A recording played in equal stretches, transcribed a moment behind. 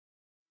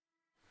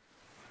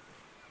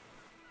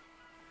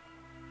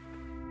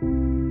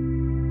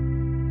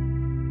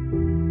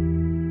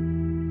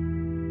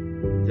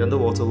The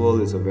underwater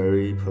world is a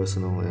very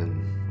personal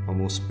and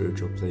almost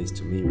spiritual place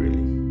to me, really.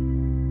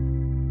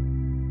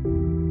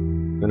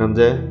 When I'm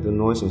there, the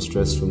noise and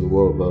stress from the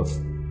world above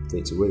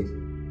fades away.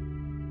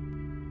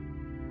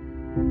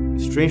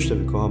 It's strange that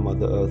we call her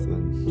Mother Earth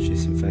when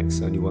she's in fact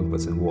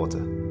 71% water,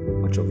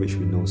 much of which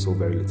we know so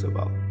very little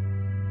about.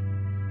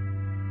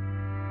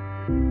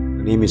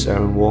 My name is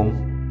Aaron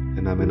Wong,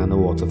 and I'm an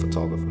underwater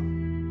photographer.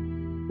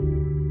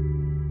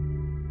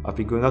 I've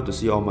been going out to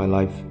sea all my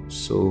life,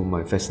 so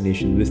my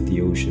fascination with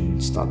the ocean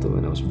started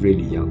when I was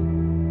really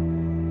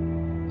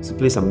young. It's a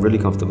place I'm really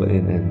comfortable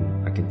in,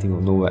 and I can think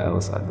of nowhere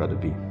else I'd rather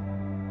be.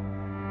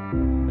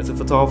 As a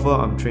photographer,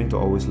 I'm trained to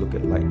always look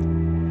at light,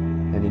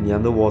 and in the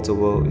underwater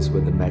world is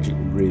where the magic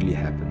really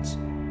happens.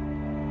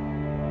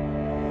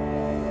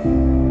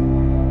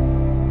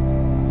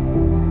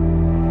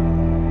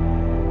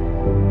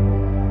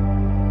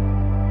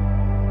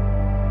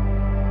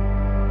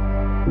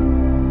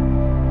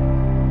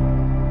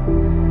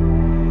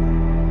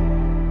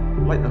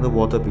 Light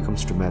underwater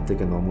becomes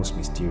dramatic and almost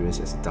mysterious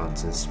as it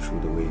dances through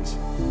the waves.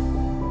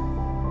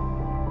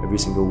 Every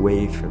single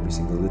wave, every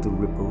single little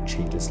ripple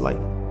changes light.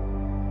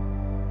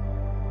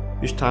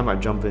 Each time I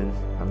jump in,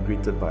 I'm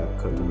greeted by a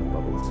curtain of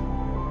bubbles.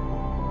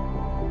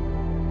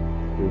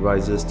 It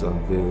rises to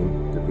unveil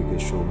the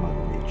biggest show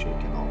Mother Nature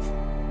can offer.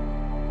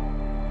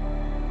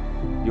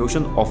 The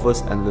ocean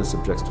offers endless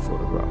subjects to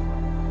photograph,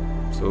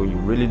 so you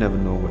really never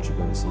know what you're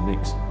going to see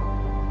next.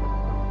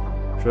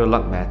 Sure,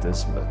 luck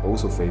matters, but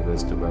also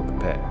favors the well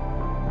prepared.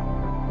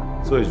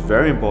 So it's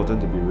very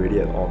important to be ready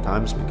at all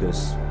times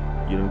because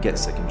you don't get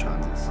second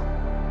chances.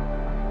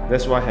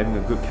 That's why having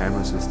a good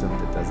camera system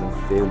that doesn't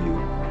fail you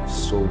is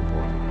so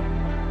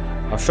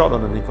important. I've shot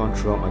on the Nikon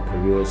throughout my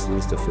career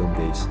since the film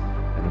days,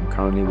 and I'm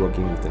currently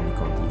working with the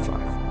Nikon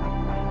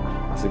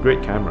D5. It's a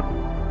great camera,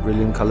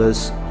 brilliant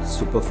colors,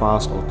 super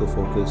fast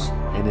autofocus,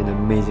 and an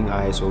amazing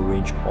ISO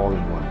range all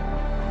in one.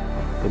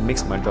 It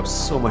makes my job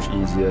so much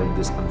easier in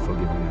this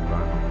unforgiving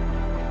environment.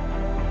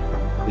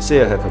 They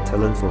say I have a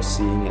talent for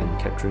seeing and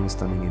capturing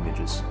stunning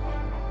images.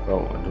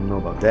 Well, I don't know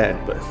about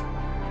that, but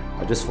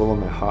I just follow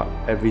my heart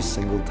every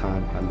single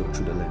time I look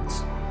through the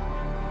lens.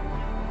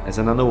 As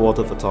an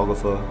underwater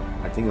photographer,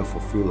 I think I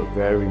fulfill a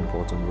very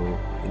important role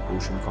in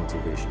ocean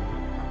conservation.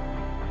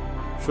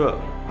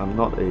 Sure, I'm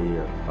not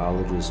a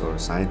biologist or a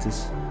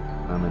scientist,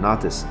 I'm an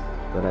artist,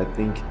 but I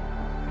think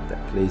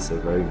that plays a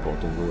very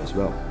important role as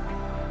well.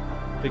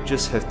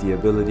 Pictures have the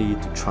ability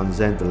to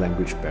transcend the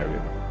language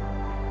barrier.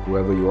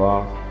 Whoever you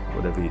are,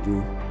 whatever you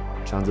do,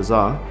 chances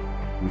are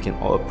we can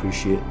all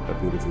appreciate a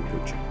beautiful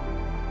picture.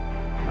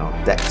 Now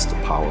that's the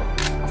power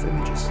of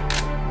images.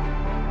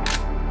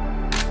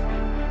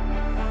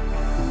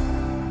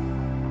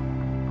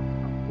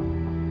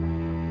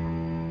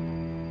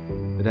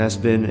 It has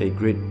been a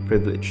great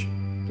privilege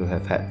to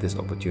have had this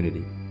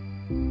opportunity,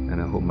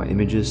 and I hope my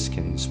images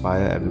can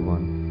inspire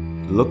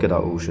everyone to look at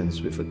our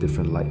oceans with a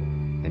different light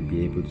and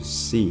be able to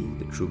see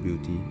the true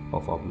beauty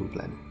of our blue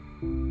planet.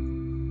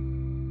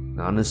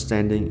 Now,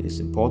 understanding is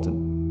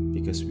important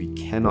because we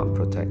cannot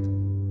protect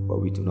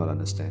what we do not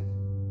understand.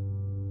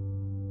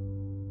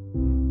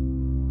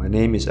 My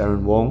name is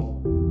Aaron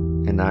Wong,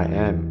 and I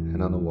am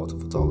an underwater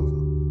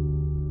photographer.